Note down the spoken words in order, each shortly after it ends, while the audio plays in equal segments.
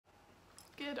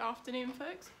Good afternoon,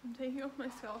 folks. I'm taking off my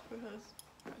scarf because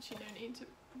I actually don't need to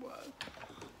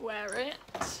wear it.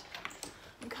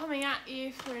 I'm coming at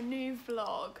you for a new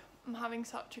vlog. I'm having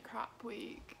such a crap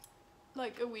week.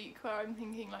 Like a week where I'm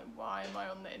thinking like, why am I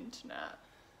on the internet?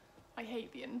 I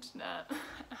hate the internet.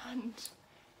 And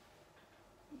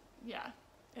yeah,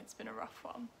 it's been a rough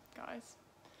one, guys.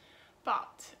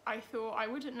 But I thought I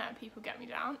wouldn't let people get me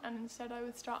down, and instead I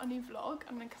would start a new vlog,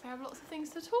 and because I have lots of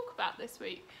things to talk about this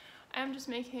week. I am just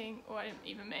making, or I didn't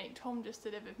even make, Tom just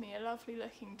delivered me a lovely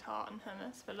looking tart and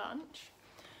hummus for lunch.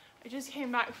 I just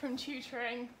came back from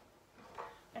tutoring.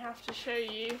 I have to show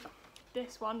you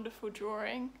this wonderful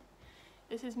drawing.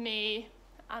 This is me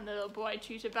and the little boy I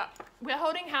tutored, but we're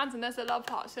holding hands and there's a love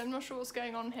heart, so I'm not sure what's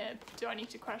going on here. Do I need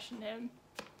to question him?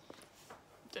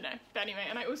 Don't know, but anyway,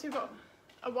 and I also got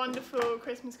a wonderful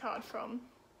Christmas card from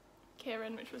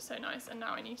Kieran, which was so nice, and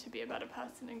now I need to be a better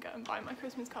person and go and buy my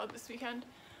Christmas card this weekend.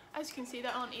 As you can see,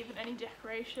 there aren't even any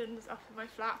decorations up in my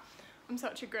flat. I'm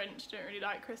such a Grinch, don't really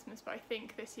like Christmas, but I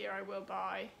think this year I will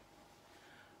buy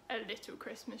a little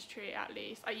Christmas tree at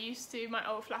least. I used to, my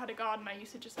old flat had a garden, I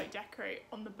used to just like decorate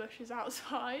on the bushes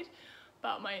outside,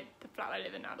 but the flat I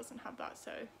live in now doesn't have that,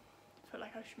 so I feel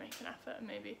like I should make an effort and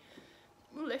maybe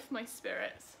lift my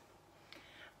spirits.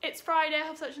 It's Friday, I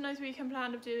have such a nice weekend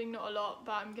planned of doing not a lot,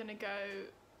 but I'm gonna go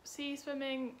sea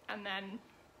swimming, and then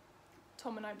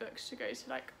Tom and I booked to go to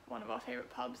like one of our favourite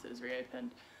pubs that has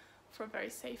reopened for a very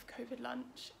safe COVID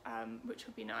lunch, which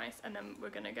will be nice, and then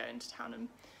we're gonna go into town and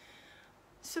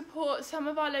support some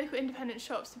of our local independent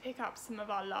shops to pick up some of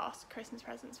our last Christmas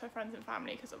presents for friends and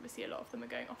family, because obviously a lot of them are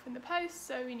going off in the post,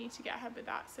 so we need to get ahead with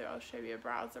that. So I'll show you a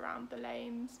browse around the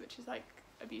lanes, which is like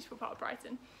a beautiful part of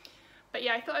Brighton. But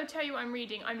yeah, I thought I'd tell you what I'm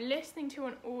reading. I'm listening to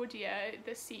on audio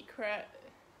The Secret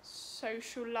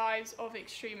Social Lives of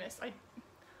Extremists.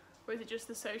 Or is it just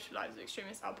The Social Lives of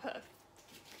Extremists? I'll put,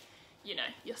 you know,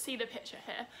 you'll see the picture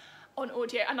here on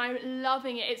audio, and I'm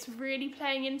loving it. It's really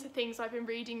playing into things I've been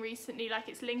reading recently, like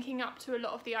it's linking up to a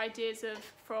lot of the ideas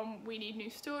from We Need New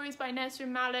Stories by Nesrin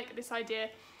Malik. This idea,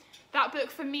 that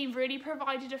book for me really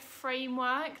provided a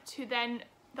framework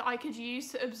that I could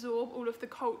use to absorb all of the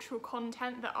cultural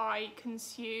content that I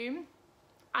consume,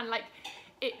 and like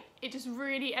it just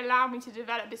really allowed me to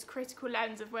develop this critical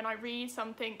lens of when I read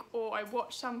something or I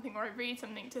watch something or I read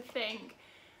something, to think,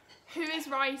 who is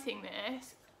writing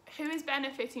this, who is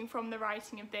benefiting from the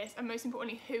writing of this, and most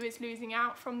importantly, who is losing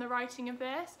out from the writing of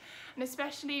this. And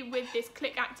especially with this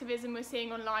click activism we're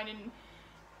seeing online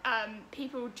and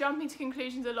people jumping to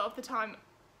conclusions a lot of the time,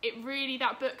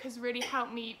 that book has really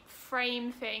helped me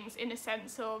frame things in a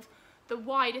sense of the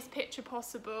widest picture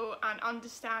possible, and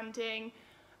understanding,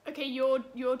 okay,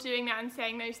 you're doing that and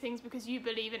saying those things because you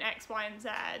believe in X, Y, and Z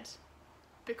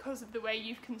because of the way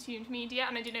you've consumed media.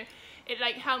 And I don't know, it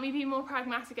like helped me be more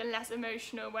pragmatic and less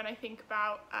emotional when I think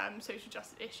about social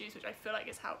justice issues, which I feel like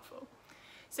is helpful.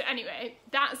 So anyway,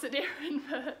 that's a different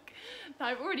book that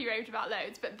I've already raved about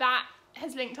loads, but that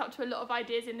has linked up to a lot of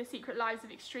ideas in The Secret Lives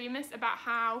of Extremists about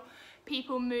how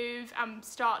people move and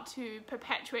start to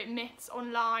perpetuate myths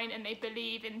online, and they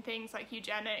believe in things like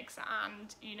eugenics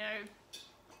and, you know,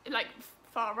 like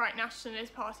far right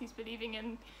nationalist parties believing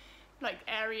in like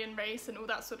Aryan race and all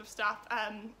that sort of stuff,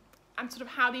 and sort of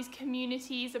how these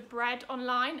communities are bred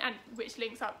online, and which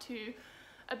links up to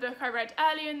a book I read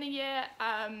earlier in the year,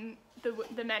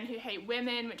 The Men Who Hate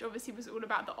Women, which obviously was all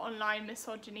about the online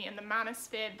misogyny and the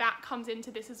manosphere. That comes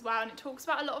into this as well, and it talks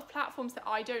about a lot of platforms that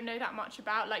I don't know that much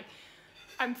about. Like,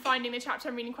 I'm finding the chapter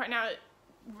I'm reading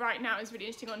right now is really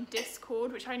interesting on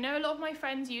Discord, which I know a lot of my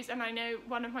friends use, and I know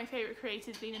one of my favourite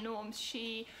creators, Lena Norms,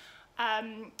 she,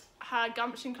 her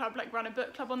Gumption Club, like run a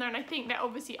book club on there, and I think there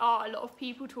obviously are a lot of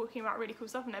people talking about really cool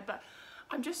stuff on there, but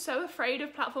I'm just so afraid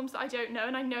of platforms that I don't know,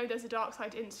 and I know there's a dark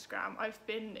side to Instagram. I've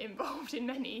been involved in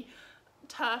many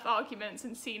turf arguments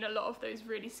and seen a lot of those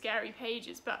really scary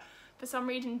pages, but for some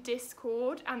reason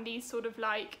Discord and these sort of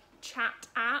like chat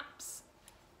apps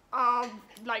are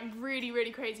like really,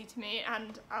 really crazy to me,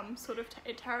 and I'm sort of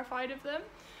terrified of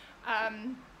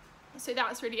them. So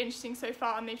that's really interesting so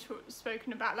far, and they've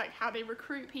spoken about like how they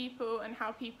recruit people and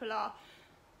how people are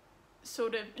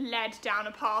sort of led down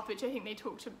a path, which I think they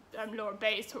talked to, Laura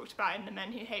Bates talked about in The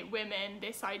Men Who Hate Women,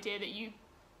 this idea that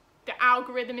the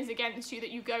algorithm is against you,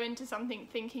 that you go into something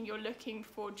thinking you're looking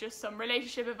for just some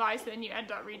relationship advice, and then you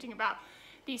end up reading about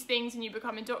these things and you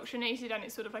become indoctrinated, and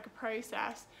it's sort of like a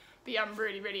process. But yeah, I'm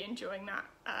really, really enjoying that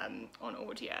on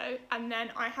audio. And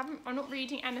then I'm not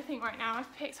reading anything right now.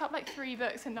 I've picked up like 3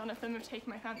 books and none of them have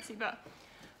taken my fancy, but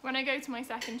when I go to my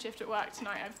second shift at work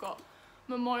tonight, I've got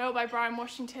Memorial by Bryan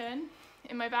Washington,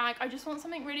 in my bag. I just want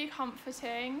something really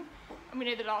comforting. I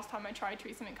mean, the last time I tried to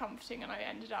read something comforting and I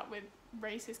ended up with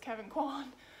racist Kevin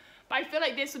Kwan. But I feel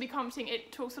like this will be comforting.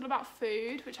 It talks a lot about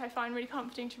food, which I find really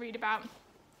comforting to read about.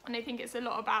 And I think it's a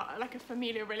lot about like a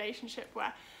familial relationship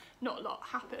where not a lot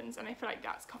happens. And I feel like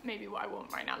that's maybe what I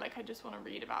want right now. Like I just want to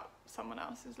read about someone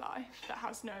else's life that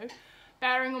has no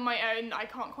bearing on my own, that I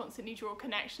can't constantly draw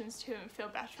connections to and feel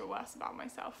better or worse about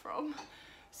myself from.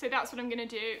 So that's what I'm going to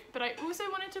do. But I also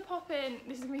wanted to pop in,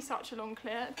 this is going to be such a long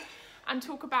clip, and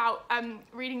talk about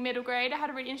reading middle grade. I had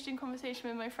a really interesting conversation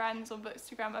with my friends on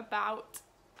Bookstagram about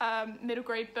middle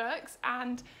grade books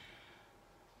and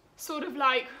sort of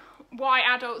like why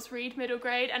adults read middle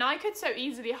grade. And I could so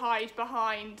easily hide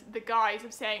behind the guise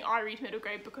of saying I read middle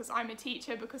grade because I'm a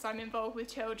teacher, because I'm involved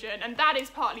with children, and that is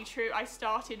partly true. I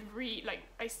started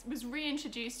I was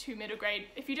reintroduced to middle grade.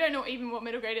 If you don't know even what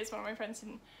middle grade is, one of my friends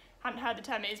hadn't heard the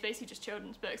term. It is basically just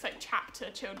children's books, like chapter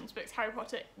children's books. Harry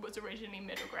Potter was originally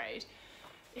middle grade.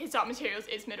 His Dark Materials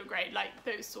is middle grade, like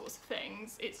those sorts of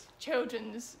things. It's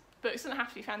children's books, doesn't have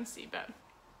to be fantasy, but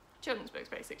children's books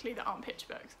basically that aren't picture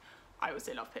books. I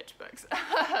also love picture books.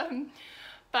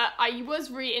 But I was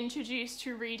reintroduced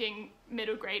to reading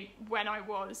middle grade when I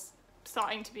was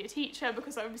starting to be a teacher,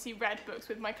 because I obviously read books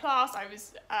with my class. I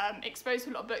was exposed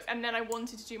to a lot of books, and then I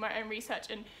wanted to do my own research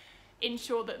and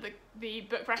ensure that the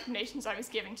book recommendations I was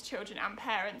giving to children and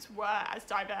parents were as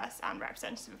diverse and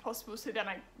representative as possible. So then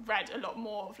I read a lot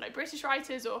more of like British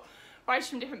writers or writers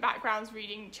from different backgrounds,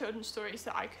 reading children's stories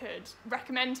that I could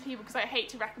recommend to people, because I hate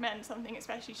to recommend something,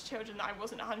 especially to children, that I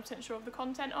wasn't 100% sure of the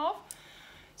content of.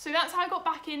 So that's how I got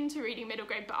back into reading middle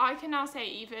grade. But I can now say,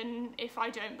 even if I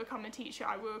don't become a teacher,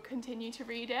 I will continue to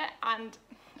read it. And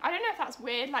I don't know if that's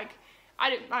weird. Like, I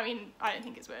don't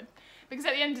think it's weird, because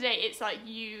at the end of the day, it's like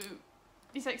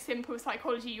it's like simple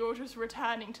psychology. You're just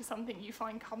returning to something you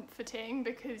find comforting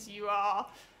because you are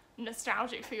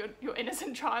nostalgic for your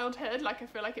innocent childhood. Like, I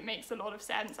feel like it makes a lot of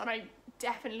sense, and I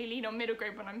definitely lean on middle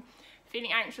grade when I'm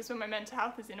feeling anxious, when my mental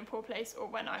health is in a poor place, or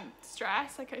when I'm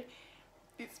stressed. Like,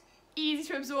 it's easy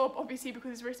to absorb, obviously,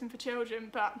 because it's written for children,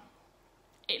 but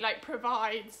it like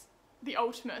provides the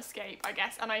ultimate escape, I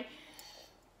guess. And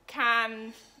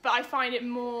but I find it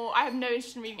more, I have no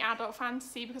interest in reading adult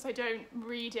fantasy because I don't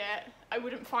read it. I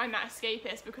wouldn't find that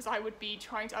escapist, because I would be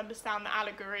trying to understand the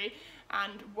allegory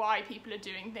and why people are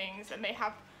doing things, and they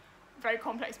have very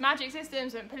complex magic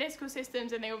systems and political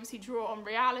systems, and they obviously draw on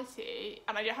reality,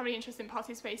 and I don't have any interest in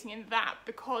participating in that,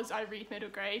 because I read middle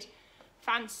grade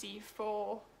fantasy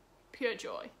for pure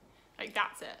joy. Like,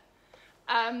 that's it.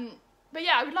 But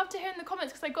yeah, I would love to hear in the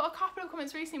comments, because I got a couple of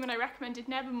comments recently when I recommended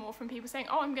Nevermoor from people saying,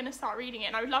 oh, I'm going to start reading it,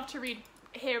 and I would love to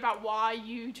hear about why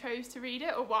you chose to read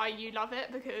it or why you love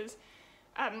it, because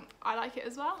I like it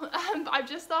as well. But I've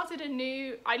just started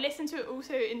I listen to it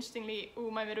also, interestingly,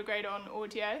 all my middle grade on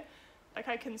audio. Like,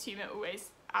 I consume it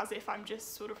always as if I'm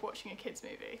just sort of watching a kids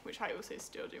movie, which I also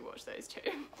still do watch those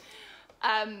too.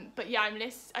 But yeah,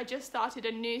 I just started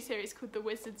a new series called The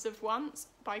Wizards of Once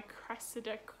by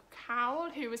Cressida Cowell,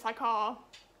 who was like our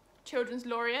children's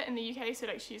laureate in the UK, so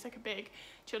like she's like a big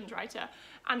children's writer,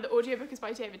 and the audiobook is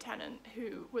by David Tennant,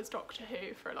 who was Doctor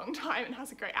Who for a long time and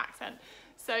has a great accent.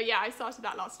 So yeah, I started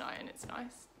that last night, and it's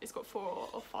nice. It's got 4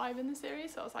 or 5 in the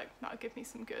series, so I was like, that'll give me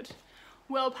some good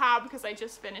willpower, because I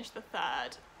just finished the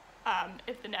 3rd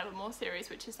of the Nevermoor series,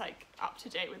 which is like up to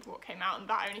date with what came out, and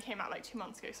that only came out like 2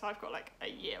 months ago, so I've got like a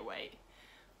year wait,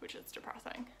 which is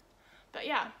depressing. But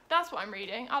yeah, that's what I'm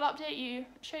reading. I'll update you,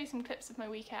 show you some clips of my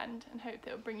weekend, and hope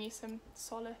that it'll bring you some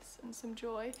solace and some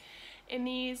joy in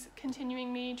these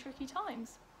continuingly tricky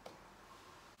times.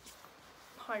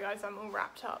 Hi guys, I'm all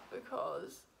wrapped up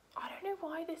because I don't know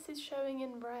why this is showing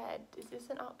in red. Is this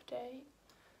an update?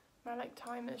 My like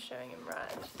timer's showing in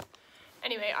red.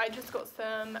 Anyway, I just got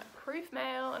some proof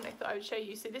mail, and I thought I would show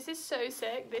you. So this is so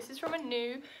sick. This is from a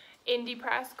new indie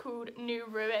press called New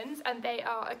Ruins, and they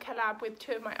are a collab with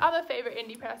 2 of my other favourite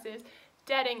indie presses,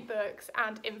 Dead Ink Books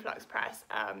and Influx Press.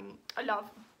 I love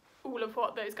all of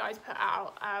what those guys put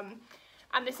out.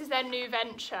 And this is their new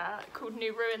venture called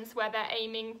New Ruins, where they're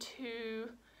aiming to,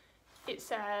 it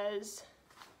says,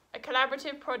 a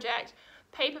collaborative project,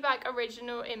 paperback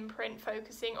original imprint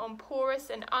focusing on porous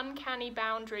and uncanny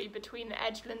boundary between the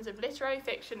edgelands of literary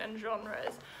fiction and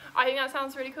genres. I think that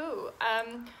sounds really cool.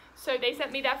 So they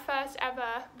sent me their first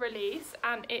ever release,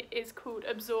 and it is called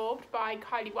Absorbed by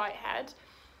Kylie Whitehead.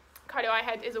 Kylie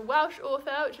Whitehead is a Welsh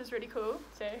author, which is really cool,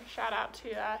 so shout out to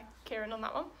Kieran on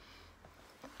that one.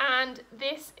 And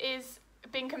this is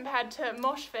being compared to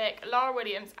Mosh Vick, Lara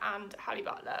Williams and Halle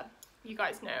Butler. You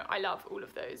guys know I love all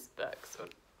of those books,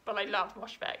 but I love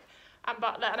Mosh Vick and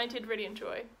Butler, and I did really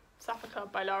enjoy Supper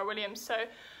Club by Laura Williams. So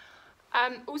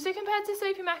also compared to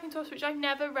Sophie Mackintosh, which I've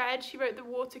never read, she wrote The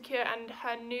Water Cure, and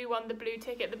her new one, The Blue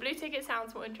Ticket. The Blue Ticket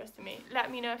sounds more interesting to me.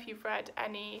 Let me know if you've read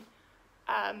any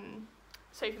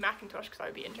Sophie Mackintosh, because I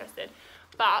would be interested.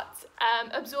 But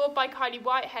Absorbed by Kylie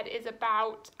Whitehead is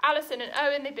about Alison and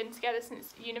Owen. They've been together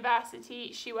since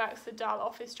university. She works a dull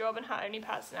office job, and her only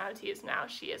personality is now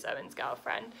she is Owen's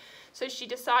girlfriend. So she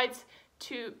decides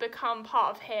to become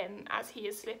part of him as he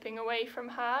is slipping away from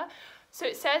her. So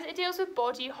it says it deals with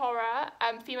body horror,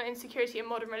 female insecurity and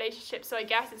modern relationships. So I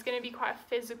guess it's going to be quite a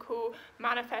physical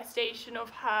manifestation of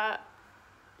her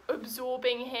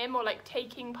absorbing him, or like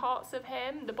taking parts of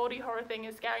him. The body horror thing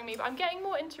is scaring me, but I'm getting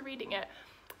more into reading it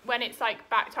when it's like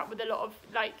backed up with a lot of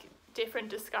like different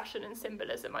discussion and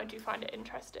symbolism. I do find it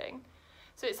interesting.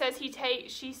 So it says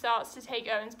she starts to take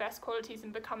Owen's best qualities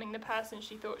and becoming the person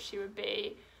she thought she would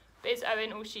be. But is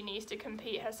Owen all she needs to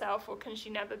compete herself, or can she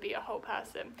never be a whole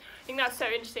person? I think that's so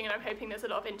interesting, and I'm hoping there's a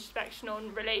lot of introspection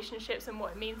on relationships and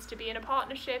what it means to be in a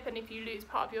partnership, and if you lose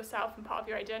part of yourself and part of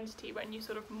your identity when you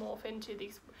sort of morph into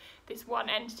this one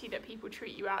entity that people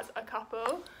treat you as a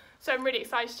couple. So I'm really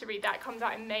excited to read that. It comes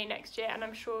out in May next year, and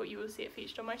I'm sure you will see it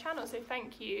featured on my channel. So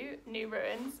thank you, New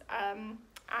Ruins, and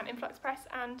Influx Press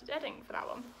and Deading for that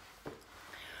one.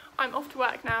 I'm off to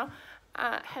work now,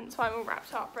 hence why I'm all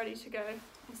wrapped up, ready to go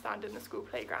and stand in the school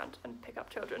playground and pick up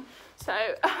children. So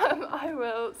I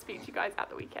will speak to you guys at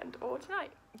the weekend or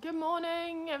tonight. Good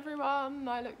morning, everyone.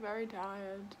 I look very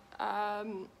tired.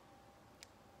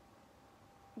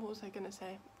 What was I going to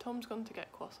say? Tom's gone to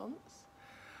get croissants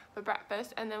for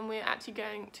breakfast, and then we're actually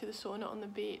going to the sauna on the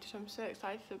beach, which I'm so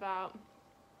excited about.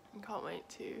 I can't wait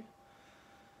to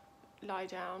lie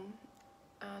down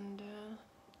and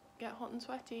get hot and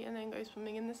sweaty and then go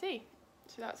swimming in the sea.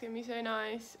 So that's going to be so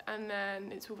nice, and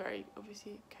then it's all very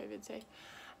obviously COVID safe.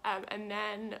 And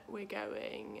then we're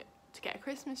going to get a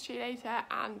Christmas tree later,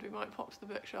 and we might pop to the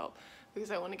bookshop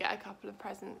because I want to get a couple of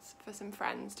presents for some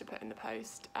friends to put in the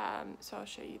post, so I'll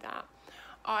show you that.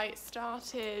 I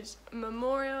started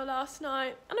Memorial last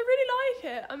night and I really like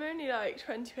it. I'm only like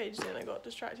 20 pages in. I got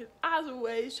distracted as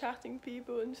always chatting to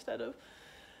people instead of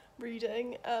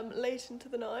reading late into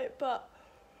the night, but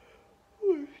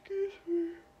oh, excuse me.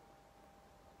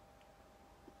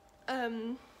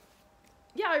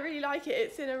 Yeah, I really like it.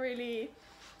 It's in a really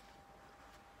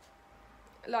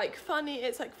like funny,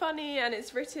 it's like funny, and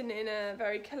it's written in a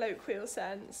very colloquial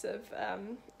sense of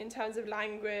in terms of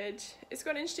language. It's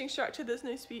got an interesting structure. There's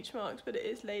no speech marks, but it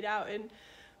is laid out in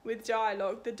with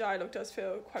dialogue. The dialogue does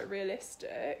feel quite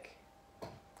realistic.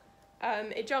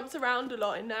 It jumps around a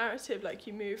lot in narrative, like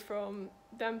you move from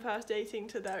them first dating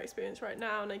to their experience right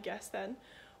now, and I guess then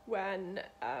when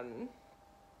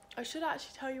I should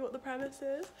actually tell you what the premise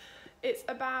is. It's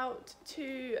about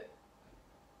two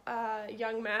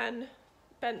young men,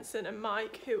 Benson and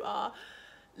Mike, who are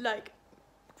like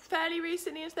fairly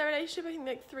recently into their relationship, I think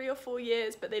like 3 or 4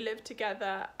 years, but they live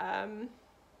together.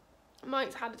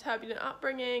 Mike's had a turbulent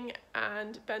upbringing,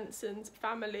 and Benson's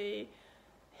family,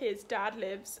 his dad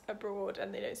lives abroad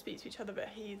and they don't speak to each other, but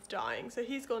he's dying, so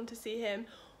he's gone to see him,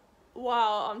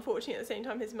 while unfortunately at the same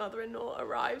time his mother-in-law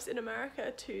arrives in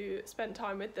America to spend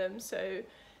time with them. So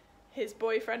his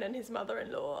boyfriend and his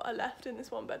mother-in-law are left in this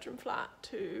 1-bedroom flat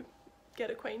to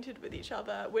get acquainted with each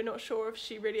other. We're not sure if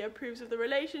she really approves of the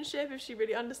relationship, if she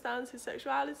really understands his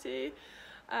sexuality,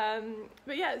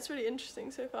 but yeah, it's really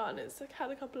interesting so far, and it's like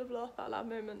had a couple of laugh out loud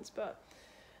moments. But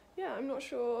yeah, I'm not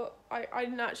sure, I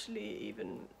didn't actually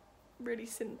even really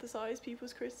synthesize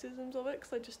people's criticisms of it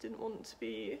because I just didn't want to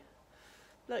be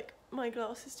like my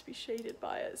glasses to be shaded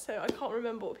by it, so I can't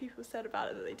remember what people said about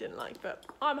it that they didn't like, but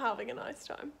I'm having a nice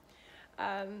time.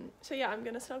 So yeah, I'm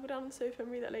gonna snuggle down on the sofa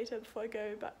and read that later before I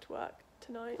go back to work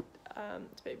tonight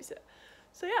to babysit.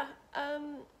 So yeah,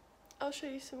 I'll show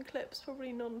you some clips,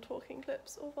 probably non-talking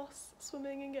clips of us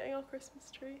swimming and getting our Christmas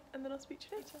tree, and then I'll speak to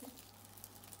you later.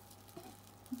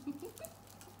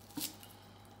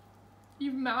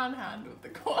 You've manhandled the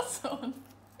croissant.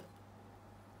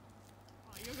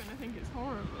 Oh, you're gonna think it's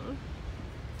horrible.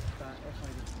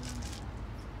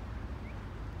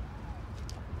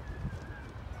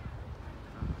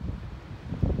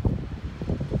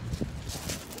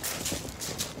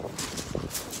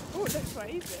 Oh, it looks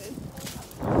wavy.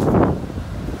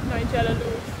 Nigella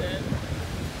Lawson.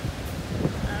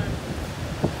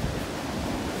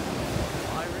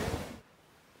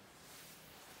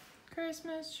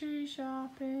 Christmas tree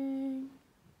shopping.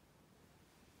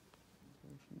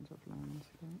 Of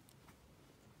landscape.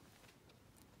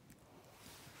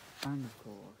 And of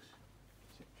course,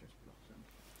 citrus blossom.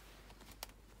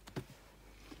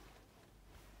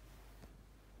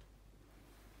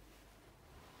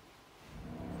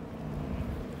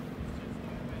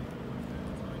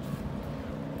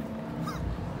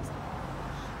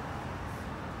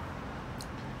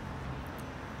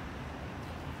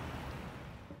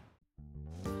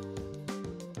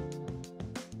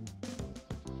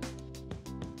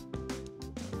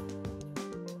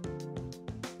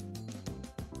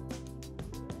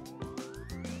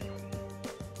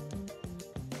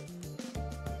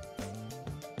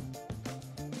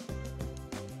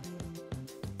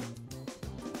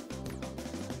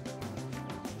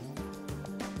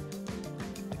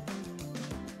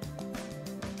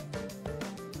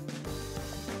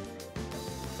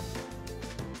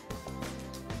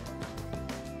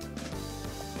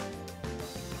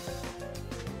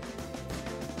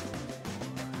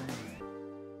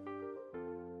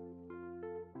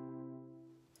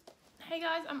 Hey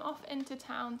guys, I'm off into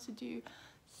town to do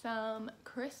some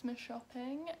Christmas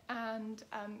shopping and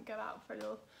go out for a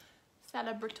little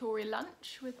celebratory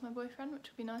lunch with my boyfriend, which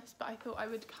will be nice, but I thought I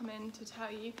would come in to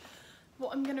tell you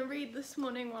what I'm going to read this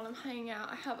morning while I'm hanging out.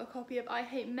 I have a copy of I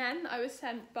Hate Men that I was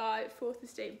sent by Fourth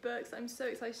Estate Books. I'm so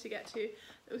excited to get to.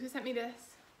 They also sent me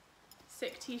this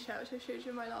sick t-shirt which I showed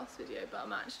you in my last video, but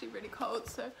I'm actually really cold,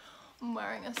 so I'm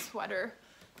wearing a sweater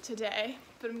today.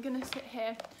 But I'm going to sit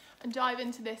here and dive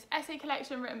into this essay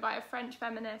collection written by a French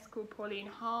feminist called Pauline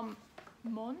Harmange,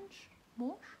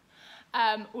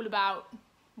 all about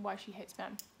why she hates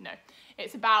men. No,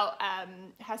 it's about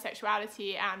her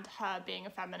sexuality and her being a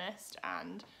feminist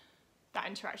and that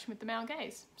interaction with the male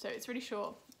gaze. So it's really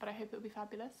short, but I hope it'll be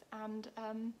fabulous, and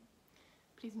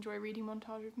please enjoy a reading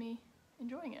montage of me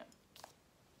enjoying it.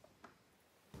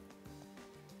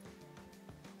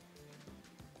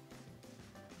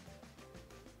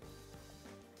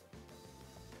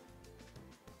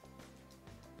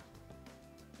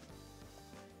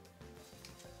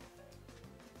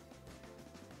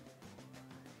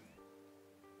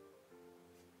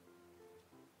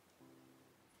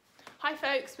 Hi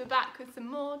folks, we're back with some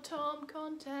more Tom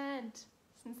content,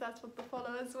 since that's what the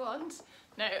followers want.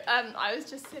 No, I was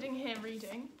just sitting here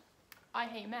reading I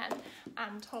Hate Men,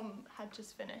 and Tom had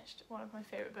just finished one of my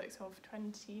favourite books of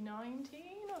 2019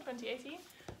 or 2018,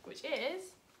 which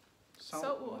is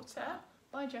Saltwater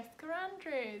by Jessica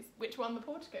Andrews, which won the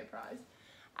Portico Prize.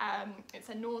 It's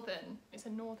a northern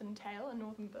tale, a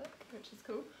northern book, which is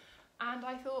cool. And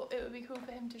I thought it would be cool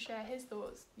for him to share his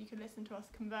thoughts. You can listen to us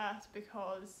converse,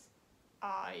 because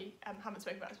I haven't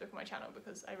spoken about this book on my channel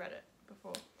because I read it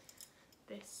before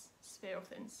this sphere of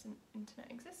the internet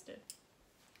existed.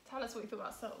 Tell us what you thought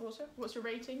about Saltwater. What's your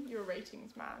rating? You're a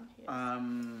ratings man.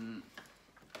 Yes.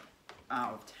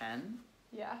 Out of 10?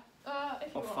 Yeah.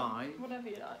 If or you want. 5? Whatever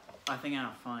you like. I think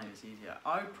out of 5 is easier.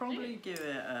 I'd probably give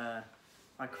it a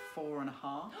like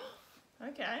 4.5.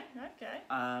 Okay.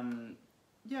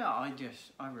 Yeah, I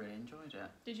really enjoyed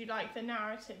it. Did you like the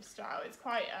narrative style? It's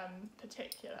quite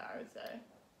particular, I would say.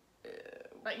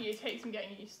 Like, it takes some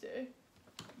getting used to.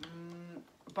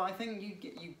 But I think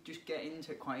you just get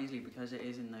into it quite easily because it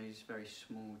is in those very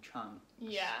small chunks.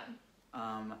 Yeah.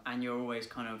 And you're always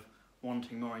kind of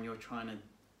wanting more, and you're trying to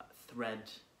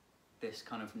thread this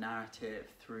kind of narrative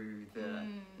through the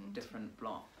different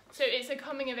blocks. So it's a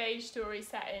coming-of-age story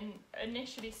set in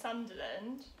initially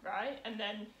Sunderland, right? And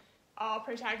then our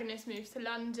protagonist moves to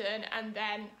London, and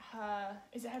then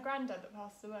is it her granddad that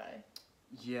passed away?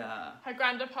 Yeah. Her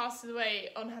granddad passes away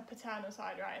on her paternal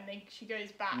side, right? And she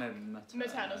goes back. No,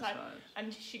 maternal side.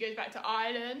 And she goes back to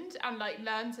Ireland and like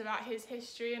learns about his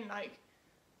history and like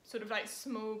sort of like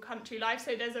small country life.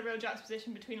 So there's a real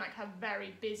juxtaposition between like her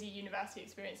very busy university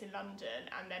experience in London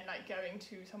and then like going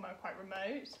to somewhere quite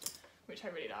remote, which I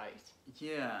really liked.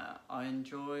 Yeah, I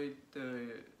enjoyed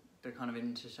the kind of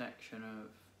intersection of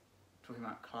talking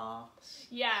about class.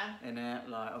 Yeah. In it,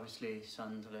 like obviously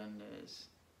Sunderland is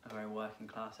a very working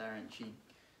class area, and she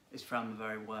is from a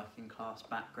very working class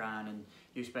background, and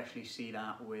you especially see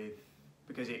that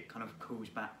because it kind of calls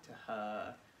back to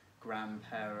her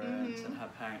grandparents and her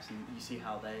parents, and you see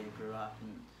how they grew up,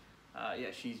 and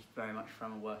yeah, she's very much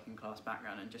from a working class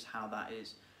background, and just how that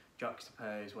is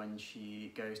juxtaposed when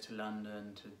she goes to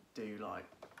London to do like,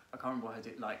 I can't remember what I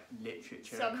did, like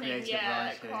literature, creative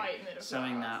writing, quite middle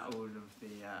something class. that all of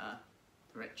the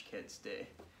rich kids do.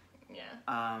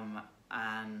 Yeah.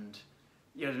 And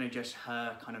yeah, I don't know, just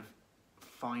her kind of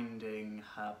finding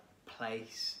her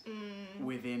place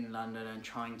within London and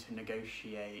trying to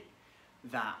negotiate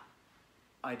that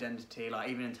identity, like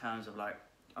even in terms of like,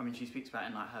 I mean, she speaks about it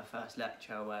in like her first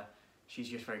lecture where she's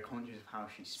just very conscious of how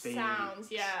she speaks.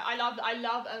 Sounds, yeah. I love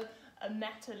a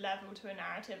meta level to a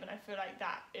narrative, and I feel like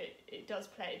that it does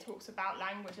play. It talks about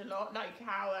language a lot, like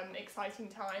how Exciting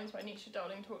Times by Nisha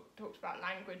Doling talked about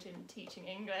language in teaching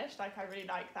English. Like, I really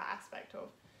like that aspect of,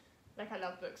 like, I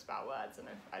love books about words, and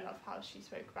I love how she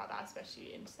spoke about that,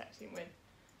 especially intersecting with,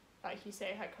 like you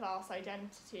say, her class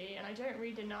identity. And I don't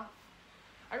read enough.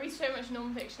 I read so much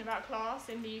non-fiction about class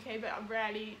in the UK, but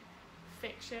rarely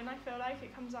fiction. I feel like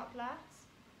it comes up less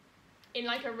in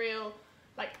like a real,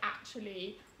 like,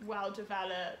 actually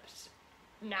well-developed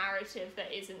narrative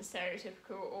that isn't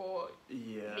stereotypical or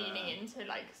leaning into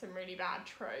like some really bad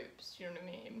tropes. Do you know what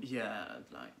I mean? Yeah,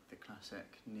 like the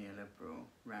classic neoliberal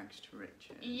rags to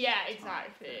riches. Yeah,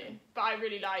 exactly. But I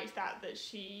really liked that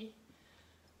she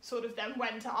sort of then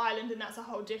went to Ireland, and that's a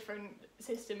whole different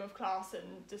system of class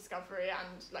and discovery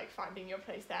and like finding your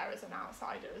place there as an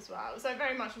outsider as well. So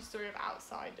very much a story of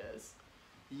outsiders.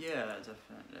 Yeah,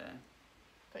 definitely.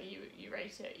 But you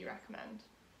rate it, you recommend?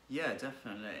 Yeah,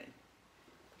 definitely.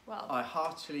 Well, I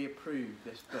heartily approve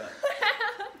this book.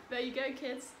 there you go,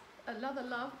 kids. Another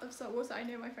love of saltwater. I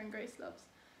know my friend Grace loves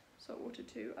saltwater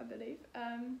too, I believe.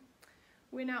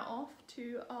 We're now off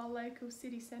to our local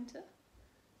city centre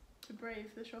to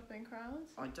brave the shopping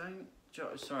crowds.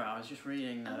 Sorry, I was just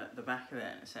reading the back of it,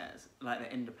 and it says, like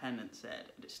the Independent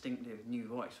said, a distinctive new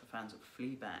voice for fans of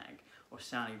Fleabag or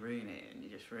Sally Rooney, and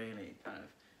you're just really kind of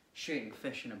shooting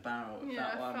fish in a barrel with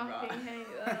that one, right? I fucking hate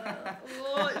that.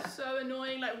 Oh, it's so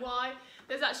annoying. Like, why?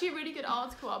 There's actually a really good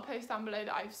article I'll post down below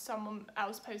that someone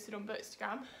else posted on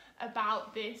Bookstagram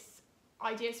about this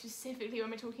idea, specifically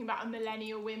when we're talking about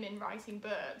millennial women writing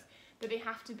books, that they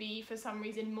have to be, for some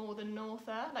reason, more than an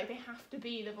author. Like, they have to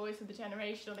be the voice of the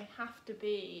generation, or they have to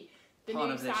be the part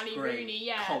new of this Sally great Rooney.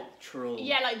 Yeah. Cultural.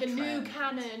 Yeah, like the new trend.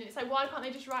 canon. It's like, why can't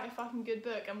they just write a fucking good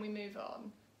book and we move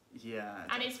on? Yeah.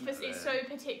 And definitely. it's so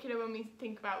particular when we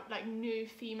think about like new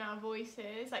female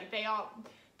voices. Like, they are,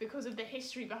 because of the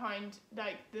history behind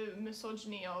like the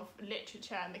misogyny of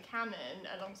literature and the canon,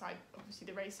 alongside obviously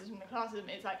the racism and the classism.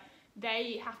 It's like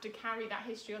they have to carry that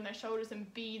history on their shoulders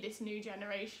and be this new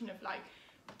generation of like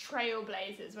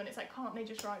trailblazers, when it's like, can't they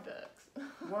just write books?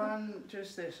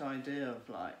 Just this idea of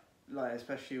like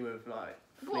especially with like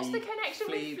what's the connection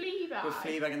with Fleabag? With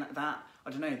Fleabag and that I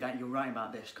don't know, that you're writing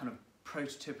about this kind of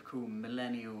prototypical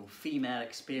millennial female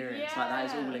experience, like that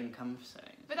is all encompassing.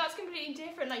 But that's completely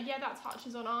different. Like, yeah, that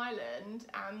touches on Ireland,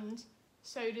 and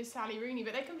so does Sally Rooney,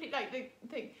 but they're completely like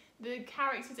the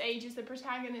characters' ages, the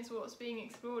protagonist, what's being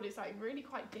explored is like really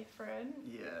quite different.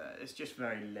 Yeah, it's just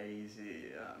very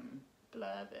lazy.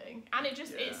 Blurbing, and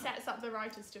it sets up the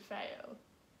writers to fail.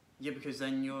 Yeah, because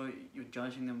then you're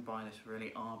judging them by this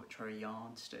really arbitrary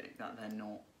yardstick that they're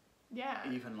not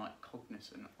even like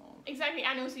cognizant of. Exactly,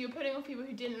 and also you're putting off people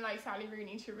who didn't like Sally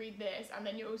Rooney to read this, and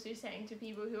then you're also saying to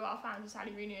people who are fans of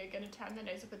Sally Rooney are going to turn their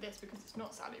nose up at this because it's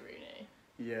not Sally Rooney.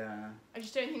 Yeah. I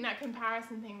just don't think that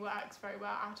comparison thing works very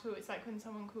well at all. It's like when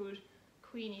someone called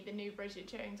Queenie the new Bridget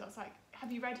Jones, I was like,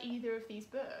 have you read either of these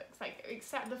books? Like,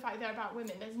 except the fact they're about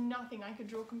women, there's nothing I could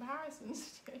draw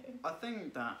comparisons to. I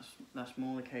think that's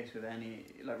more the case with any,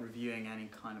 like, reviewing any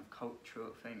kind of cultural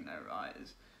thing though, right,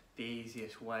 is the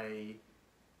easiest way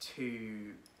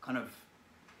to kind of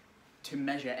to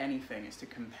measure anything is to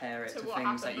compare it to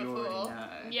things that you already know.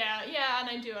 Yeah, and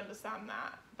I do understand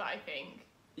that, but I think...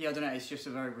 Yeah, I don't know, it's just a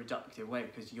very reductive way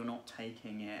because you're not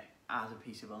taking it as a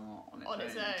piece of art on its own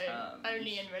terms.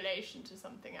 Only in relation to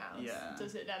something else. Yeah.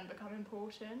 Does it then become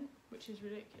important, which is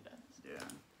ridiculous. Yeah.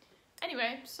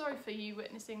 Anyway, sorry for you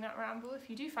witnessing that ramble. If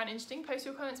you do find it interesting, post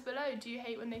your comments below. Do you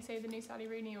hate when they say the new Sally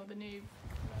Rooney or the new...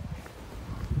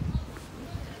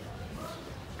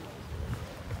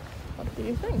 What do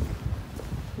you think?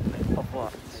 Of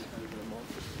what?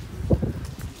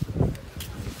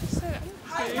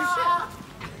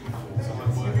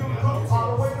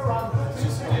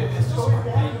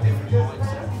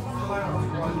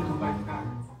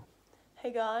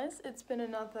 Hey guys, it's been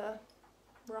another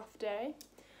rough day,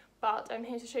 but I'm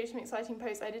here to show you some exciting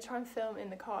posts. I did try and film in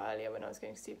the car earlier when I was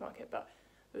going to the supermarket, but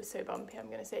it was so bumpy, I'm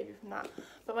going to save you from that.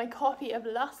 But my copy of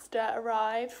Luster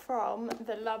arrived from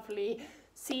the lovely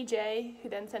CJ, who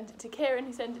then sent it to Kieran,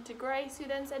 who sent it to Grace, who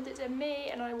then sent it to me,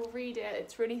 and I will read it.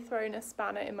 It's really thrown a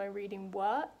spanner in my reading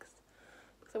works,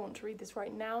 because I want to read this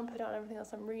right now and put down everything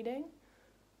else I'm reading.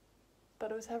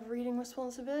 But I also have reading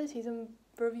responsibilities and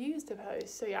reviews to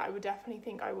post. So yeah, I would definitely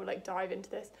think I will like dive into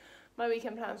this. My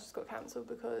weekend plans just got cancelled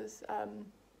because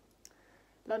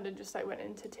London just like went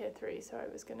into tier 3, so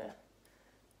I was gonna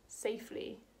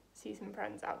safely see some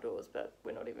friends outdoors, but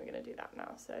we're not even gonna do that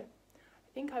now. So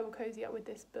I think I will cozy up with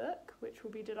this book, which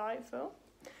will be delightful.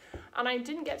 And I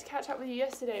didn't get to catch up with you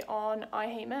yesterday on I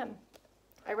Hate Men.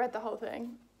 I read the whole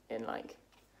thing in like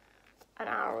an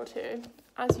hour or two,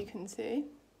 as you can see.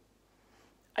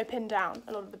 I pinned down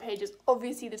a lot of the pages.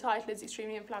 Obviously the title is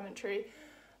extremely inflammatory.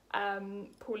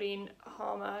 Pauline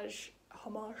Harmange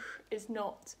is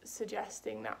not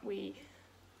suggesting that we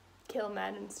kill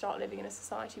men and start living in a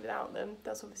society without them.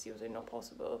 That's obviously also not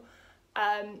possible.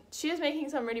 She is making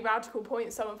some really radical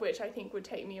points, some of which I think would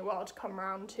take me a while to come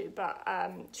around to, but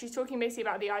she's talking basically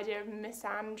about the idea of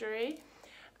misandry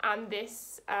and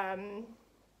this,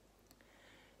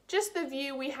 just the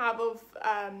view we have of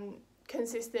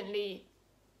consistently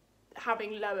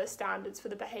having lower standards for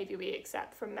the behaviour we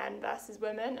accept from men versus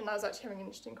women. And I was actually having an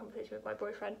interesting conversation with my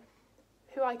boyfriend,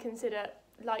 who I consider,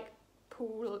 like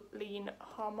Pauline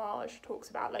Harmange talks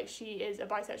about, like she is a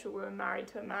bisexual woman married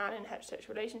to a man in a heterosexual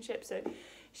relationship, so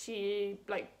she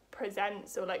like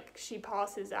presents or like she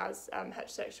passes as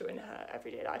heterosexual in her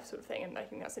everyday life sort of thing, and I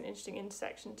think that's an interesting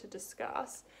intersection to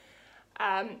discuss.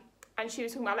 And she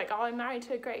was talking about like, oh, I'm married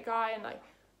to a great guy, and like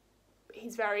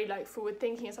he's very like forward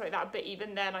thinking and stuff like that, but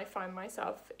even then I find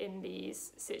myself in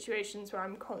these situations where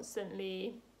I'm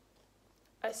constantly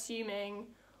assuming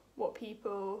what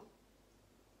people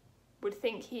would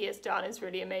think he has done is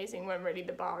really amazing when really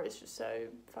the bar is just so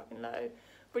fucking low,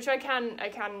 which I can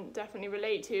definitely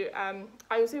relate to. I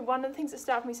also, one of the things that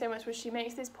stuck me so much was she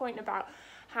makes this point about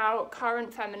how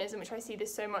current feminism, which I see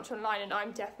this so much online and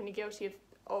I'm definitely guilty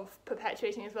of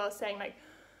perpetuating as well, saying like,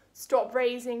 stop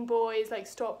raising boys, like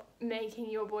stop making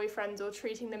your boyfriends or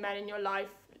treating the men in your life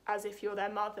as if you're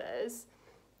their mothers,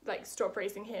 like stop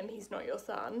raising him, he's not your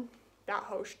son, that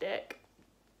whole shtick,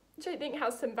 which I think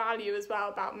has some value as well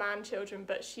about man children.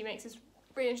 But she makes this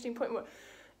really interesting point where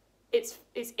it's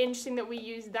interesting that we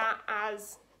use that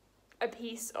as a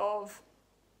piece of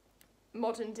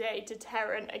modern day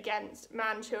deterrent against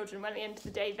man children, when at the end of the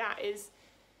day that is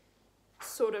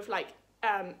sort of like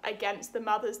against the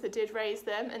mothers that did raise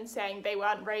them and saying they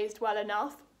weren't raised well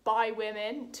enough by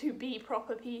women to be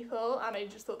proper people. And I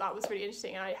just thought that was really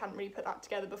interesting, and I hadn't really put that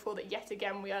together before, that yet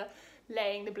again we are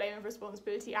laying the blame of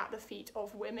responsibility at the feet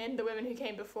of women, the women who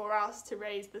came before us to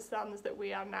raise the sons that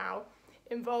we are now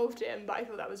involved in. But I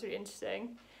thought that was really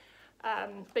interesting.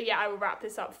 But yeah, I will wrap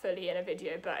this up fully in a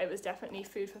video, but it was definitely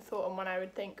food for thought and one I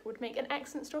would think would make an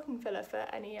excellent stocking filler for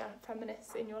any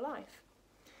feminists in your life.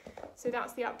 So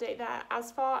that's the update there.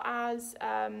 As far as,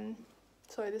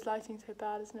 sorry, this lighting's so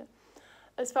bad, isn't it?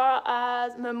 As far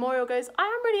as Memorial goes, I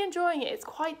am really enjoying it. It's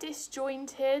quite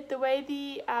disjointed. The way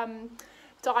the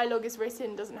dialogue is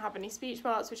written doesn't have any speech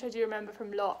marks, which I do remember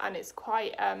from Lot, and it's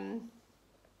quite,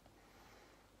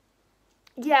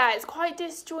 yeah, it's quite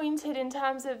disjointed in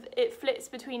terms of it flips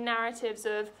between narratives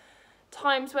of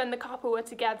times when the couple were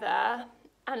together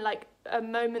and like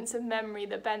moments of memory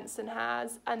that Benson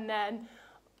has, and then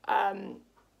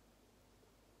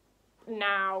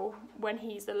now when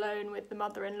he's alone with the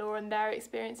mother-in-law and their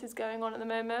experiences going on at the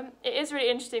moment. It is really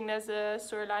interesting. There's a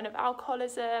storyline of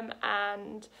alcoholism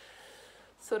and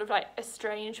sort of like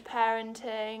estranged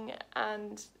parenting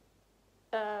and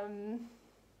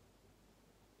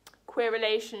queer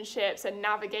relationships and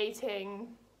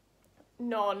navigating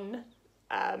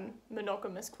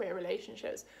non-monogamous queer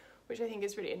relationships, which I think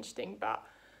is really interesting. But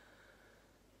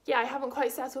yeah, I haven't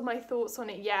quite settled my thoughts on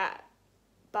it yet,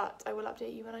 but I will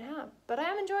update you when I have. But I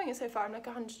am enjoying it so far. I'm like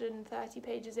 130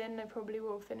 pages in. I probably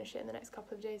will finish it in the next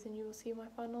couple of days and you will see my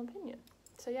final opinion.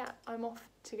 So yeah, I'm off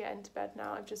to get into bed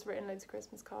now. I've just written loads of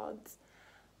Christmas cards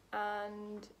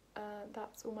and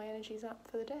that's all my energy's up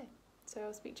for the day. So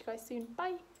I'll speak to you guys soon.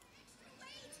 Bye!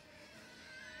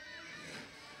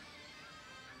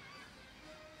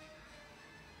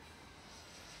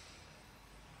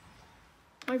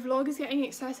 My vlog is getting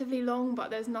excessively long, but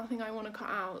there's nothing I want to cut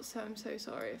out, so I'm so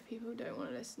sorry if people don't want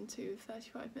to listen to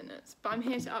 35 minutes. But I'm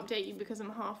here to update you because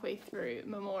I'm halfway through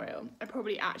Memorial. I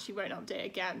probably actually won't update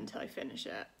again until I finish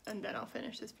it, and then I'll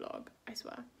finish this vlog, I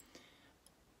swear.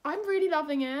 I'm really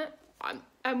loving it.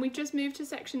 And we've just moved to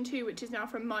section 2, which is now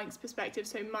from Mike's perspective.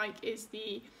 So Mike is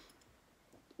the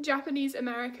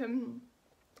Japanese-American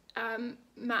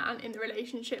man in the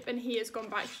relationship, and he has gone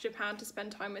back to Japan to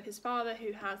spend time with his father,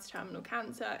 who has terminal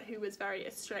cancer, who was very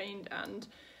estranged and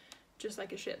just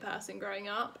like a shit person growing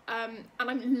up. And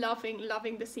I'm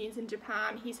loving the scenes in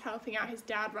Japan. He's helping out his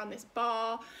dad run this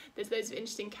bar. There's loads of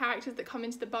interesting characters that come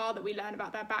into the bar that we learn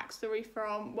about their backstory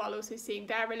from, while also seeing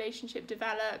their relationship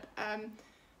develop.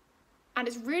 And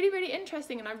it's really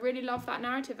interesting, and I really love that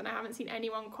narrative, and I haven't seen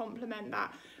anyone compliment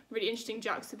that really interesting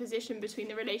juxtaposition between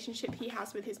the relationship he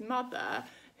has with his mother,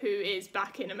 who is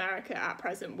back in America at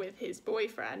present with his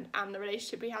boyfriend, and the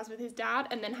relationship he has with his dad,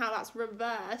 and then how that's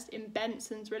reversed in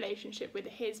Benson's relationship with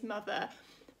his mother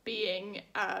being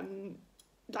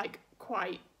like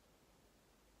quite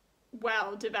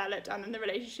well developed, and then the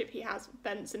relationship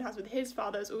Benson has with his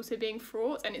father is also being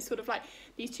fraught. And it's sort of like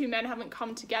these two men haven't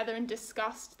come together and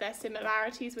discussed their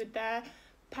similarities with their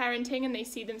parenting, and they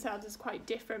see themselves as quite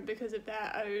different because of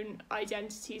their own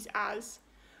identities as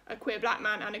a queer black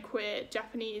man and a queer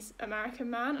Japanese American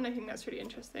man, and I think that's really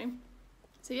interesting.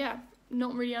 So yeah,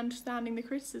 not really understanding the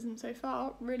criticism so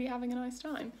far, really having a nice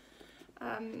time.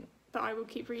 But I will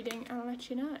keep reading and I'll let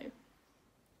you know.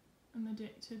 I'm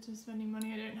addicted to spending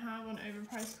money I don't have on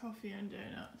overpriced coffee and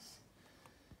donuts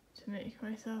to make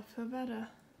myself feel better.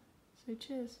 So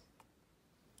cheers.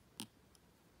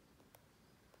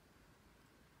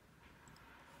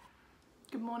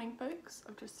 Good morning, folks.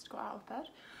 I've just got out of bed.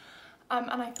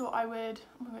 And I thought I would,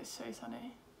 oh my god, it's so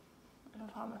sunny. I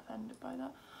love how I'm offended by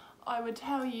that. I would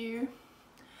tell you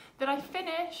that I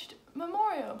finished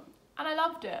Memorial and I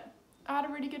loved it. I had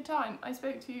a really good time. I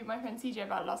spoke to my friend CJ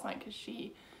about it last night because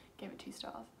she gave it 2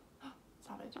 stars.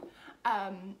 Savage.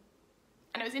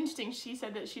 And it was interesting, she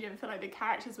said that she didn't feel like the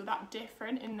characters were that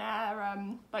different in their,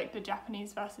 like the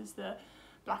Japanese versus the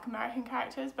Black American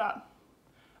characters, but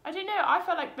I don't know, I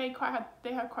felt like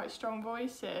they had quite strong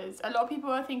voices. A lot of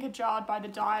people I think are jarred by the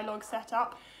dialogue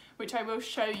setup, which I will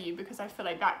show you because I feel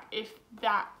like that if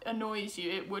that annoys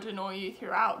you, it would annoy you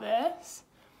throughout this.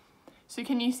 So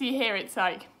can you see here, it's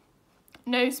like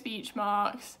no speech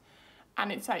marks,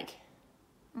 and it's like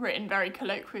written very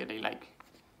colloquially, like,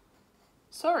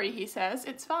 sorry, he says,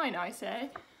 it's fine, I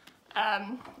say.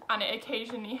 And it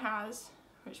occasionally has,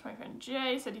 which my friend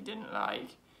Jay said he didn't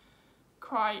like,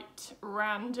 quite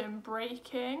random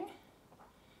breaking. I'm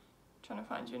trying to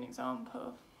find you an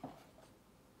example.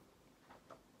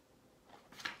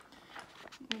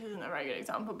 This isn't a very good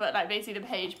example, but like basically the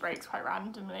page breaks quite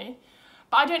randomly.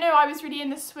 But I don't know, I was really in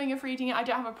the swing of reading it. I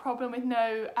don't have a problem with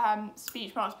no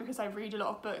speech marks because I read a lot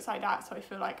of books like that, so I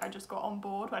feel like I just got on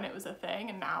board when it was a thing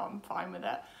and now I'm fine with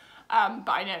it.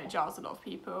 But I know it jars a lot of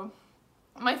people.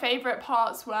 My favourite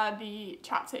parts were the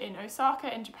chapter in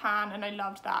Osaka in Japan, and I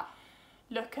loved that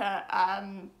look at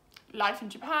life in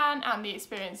Japan and the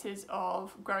experiences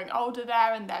of growing older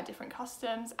there and their different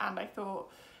customs. And I thought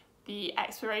the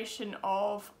exploration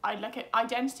of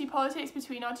identity politics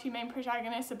between our two main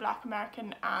protagonists, a Black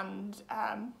American and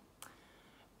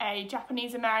a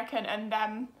Japanese American, and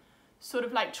them sort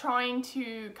of like trying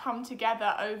to come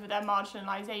together over their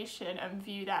marginalization and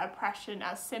view their oppression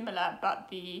as similar, but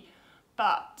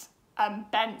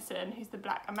Benson, who's the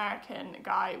Black American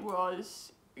guy,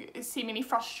 was seemingly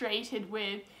frustrated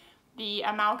with the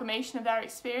amalgamation of their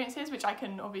experiences, which I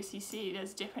can obviously see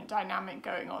there's different dynamic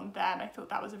going on there, and I thought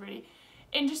that was a really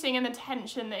interesting, and the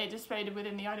tension that it displayed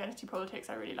within the identity politics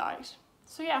I really liked.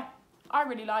 So yeah, I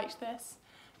really liked this,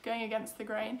 going against the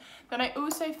grain. Then I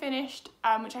also finished,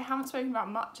 which I haven't spoken about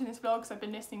much in this vlog because I've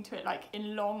been listening to it like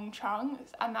in long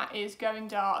chunks, and that is Going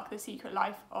Dark, The Secret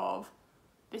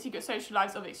Social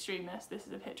Lives of Extremists. This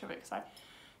is a picture of it because I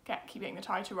keep getting the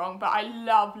title wrong, but I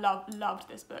loved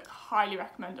this book. Highly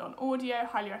recommend it on audio,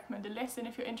 highly recommend a listen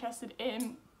if you're interested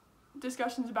in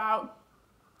discussions about,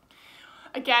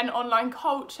 again, online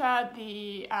culture,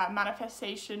 the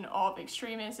manifestation of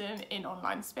extremism in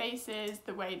online spaces,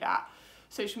 the way that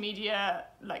social media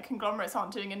like conglomerates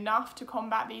aren't doing enough to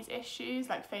combat these issues,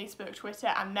 like Facebook, Twitter,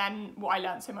 and then what I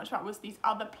learned so much about was these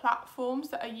other platforms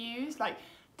that are used, like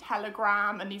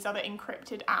Telegram and these other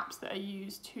encrypted apps that are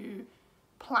used to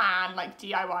plan like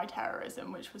DIY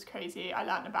terrorism, which was crazy. I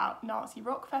learned about Nazi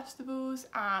rock festivals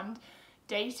and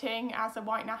dating as a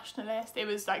white nationalist. It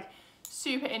was like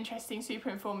super interesting,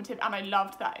 super informative, and I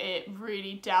loved that it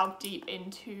really delved deep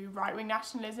into right-wing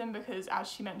nationalism, because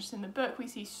as she mentioned in the book, we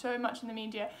see so much in the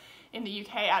media, in the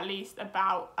UK at least,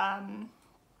 about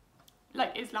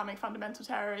like Islamic fundamental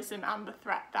terrorism and the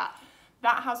threat that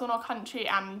has on our country,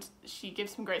 and she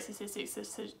gives some great statistics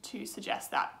to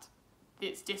suggest that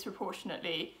it's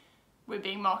disproportionately, we're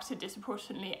being marketed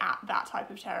disproportionately at that type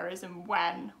of terrorism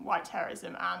when white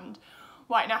terrorism and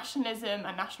white nationalism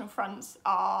and national fronts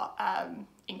are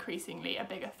increasingly a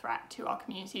bigger threat to our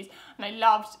communities. And I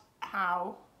loved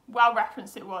how well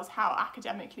referenced it was, how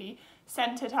academically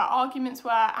centred her arguments were,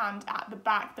 and at the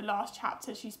back, the last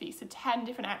chapter, she speaks to 10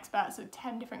 different experts of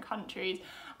 10 different countries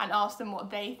and asks them what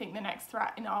they think the next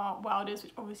threat in our world is,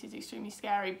 which obviously is extremely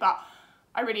scary, but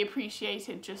I really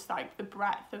appreciated just like the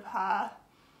breadth of her,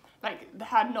 like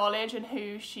her knowledge and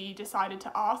who she decided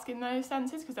to ask in those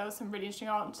senses, because there was some really interesting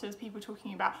answers, people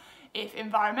talking about if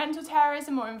environmental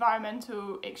terrorism or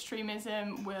environmental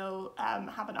extremism will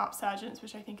have an upsurgence,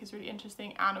 which I think is really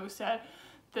interesting, and also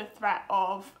the threat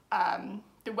of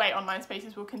the way online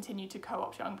spaces will continue to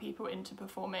co-opt young people into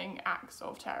performing acts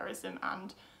of terrorism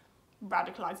and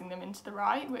radicalising them into the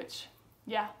right, which,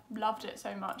 yeah, loved it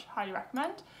so much, highly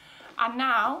recommend. And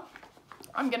now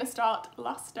I'm going to start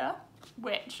Luster,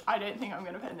 which I don't think I'm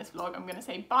going to put in this vlog. I'm going to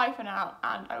say bye for now,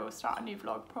 and I will start a new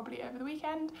vlog probably over the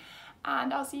weekend,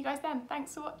 and I'll see you guys then.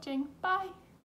 Thanks for watching. Bye.